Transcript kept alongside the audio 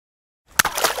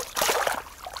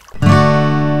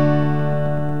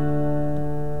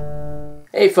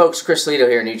Hey folks, Chris Lido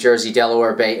here, New Jersey,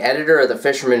 Delaware Bay, editor of the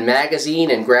Fisherman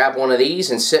magazine, and grab one of these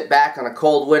and sit back on a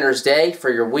cold winter's day for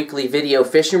your weekly video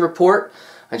fishing report.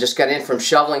 I just got in from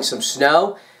shoveling some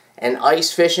snow, and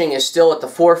ice fishing is still at the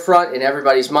forefront in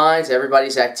everybody's minds,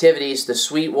 everybody's activities. The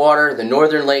Sweetwater, the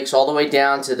northern lakes, all the way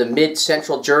down to the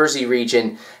mid-central Jersey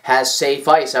region has safe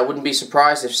ice. I wouldn't be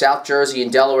surprised if South Jersey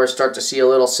and Delaware start to see a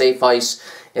little safe ice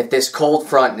if this cold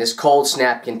front and this cold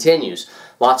snap continues.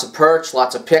 Lots of perch,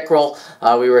 lots of pickerel.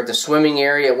 We were at the swimming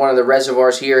area at one of the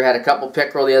reservoirs here, had a couple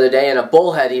pickerel the other day, and a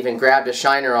bullhead even grabbed a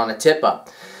shiner on a tip-up.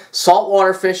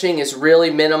 Saltwater fishing is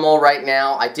really minimal right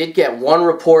now. I did get one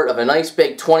report of a nice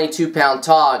big 22-pound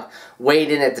tog weighed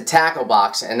in at the tackle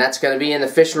box, and that's going to be in the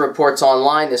fishing reports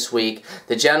online this week.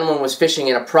 The gentleman was fishing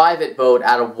in a private boat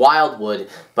out of Wildwood,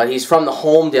 but he's from the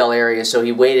Homedale area, so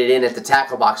he weighed it in at the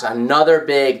tackle box. Another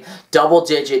big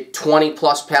double-digit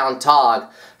 20-plus pound tog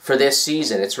for this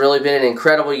season. It's really been an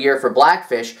incredible year for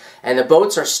blackfish, and the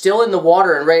boats are still in the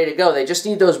water and ready to go. They just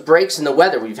need those breaks in the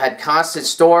weather. We've had constant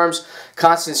storms,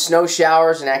 constant snow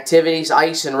showers and activities,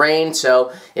 ice and rain,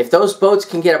 so if those boats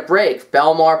can get a break,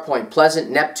 Belmar, Point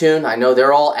Pleasant, Neptune, I know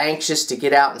they're all anxious to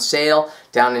get out and sail.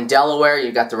 Down in Delaware,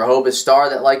 you've got the Rehoboth Star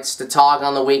that likes to tog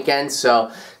on the weekend,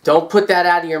 so don't put that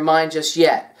out of your mind just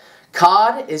yet.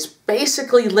 Cod is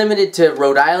basically limited to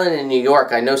Rhode Island and New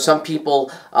York. I know some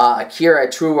people, Akira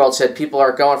at True World said people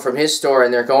are going from his store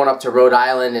and they're going up to Rhode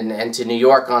Island and to New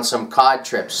York on some cod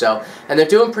trips. So, and they're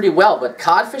doing pretty well. But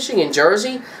cod fishing in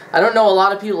Jersey, I don't know, a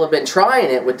lot of people have been trying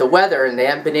it with the weather and they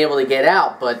haven't been able to get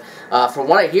out. But from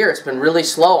what I hear, it's been really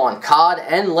slow on cod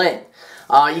and lint.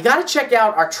 You got to check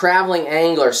out our traveling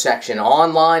angler section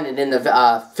online and in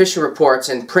the fishing reports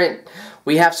and print.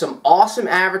 We have some awesome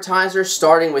advertisers,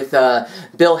 starting with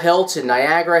Bill Hiltz in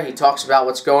Niagara. He talks about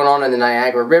what's going on in the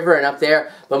Niagara River and up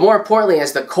there. But more importantly,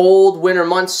 as the cold winter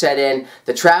months set in,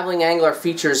 the traveling angler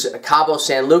features Cabo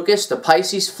San Lucas, the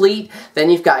Pisces fleet. Then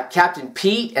you've got Captain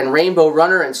Pete and Rainbow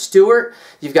Runner and Stewart.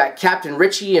 You've got Captain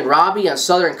Richie and Robbie on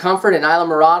Southern Comfort in Isla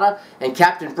Mirada, and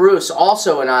Captain Bruce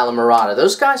also in Isla Mirada.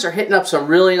 Those guys are hitting up some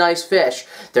really nice fish.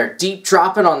 They're deep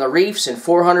dropping on the reefs in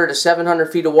 400 to 700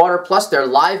 feet of water, plus they're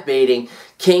live baiting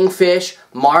kingfish,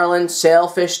 marlin,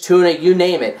 sailfish, tuna, you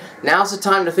name it. Now's the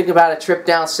time to think about a trip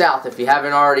down south if you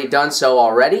haven't already done so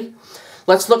already.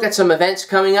 Let's look at some events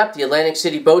coming up. The Atlantic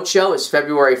City Boat Show is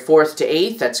February 4th to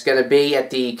 8th. That's going to be at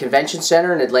the Convention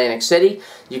Center in Atlantic City.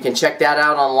 You can check that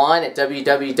out online at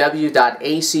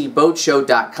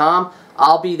www.acboatshow.com.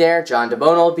 I'll be there. John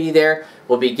DeBono will be there.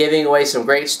 We'll be giving away some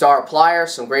great Star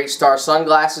pliers, some great Star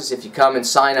sunglasses if you come and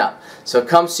sign up. So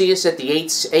come see us at the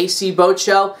AC Boat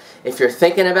Show. If you're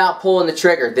thinking about pulling the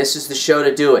trigger, this is the show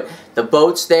to do it. The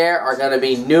boats there are going to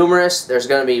be numerous. There's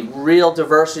going to be real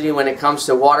diversity when it comes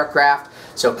to watercraft.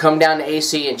 So come down to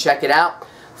AC and check it out.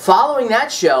 Following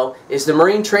that show is the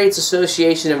Marine Trades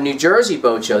Association of New Jersey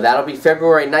Boat Show. That'll be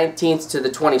February 19th to the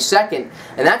 22nd,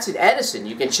 and that's in Edison.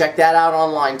 You can check that out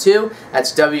online too.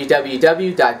 That's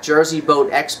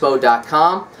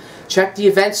www.jerseyboatexpo.com. Check the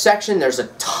events section. There's a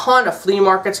ton of flea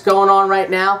markets going on right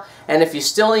now. And if you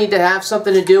still need to have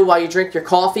something to do while you drink your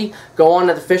coffee, go on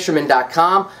to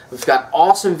thefisherman.com. We've got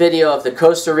awesome video of the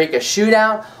Costa Rica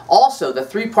shootout. Also, the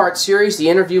three-part series, the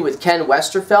interview with Ken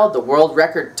Westerfeld, the world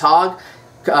record tog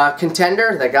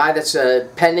contender, the guy that's a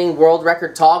pending world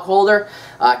record tog holder.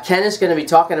 Ken is going to be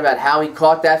talking about how he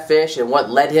caught that fish and what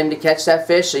led him to catch that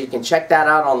fish. So you can check that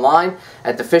out online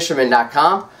at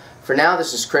thefisherman.com. For now,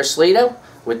 this is Chris Lido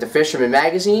with the Fisherman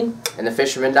magazine and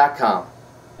thefisherman.com.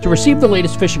 To receive the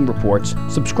latest fishing reports,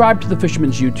 subscribe to the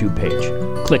Fisherman's YouTube page.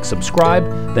 Click subscribe,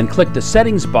 then click the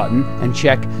settings button and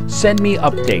check Send Me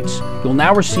Updates. You'll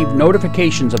now receive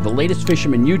notifications of the latest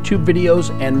Fisherman YouTube videos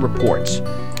and reports.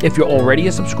 If you're already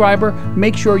a subscriber,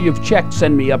 make sure you've checked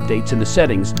Send Me Updates in the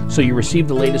settings so you receive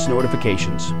the latest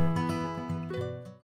notifications.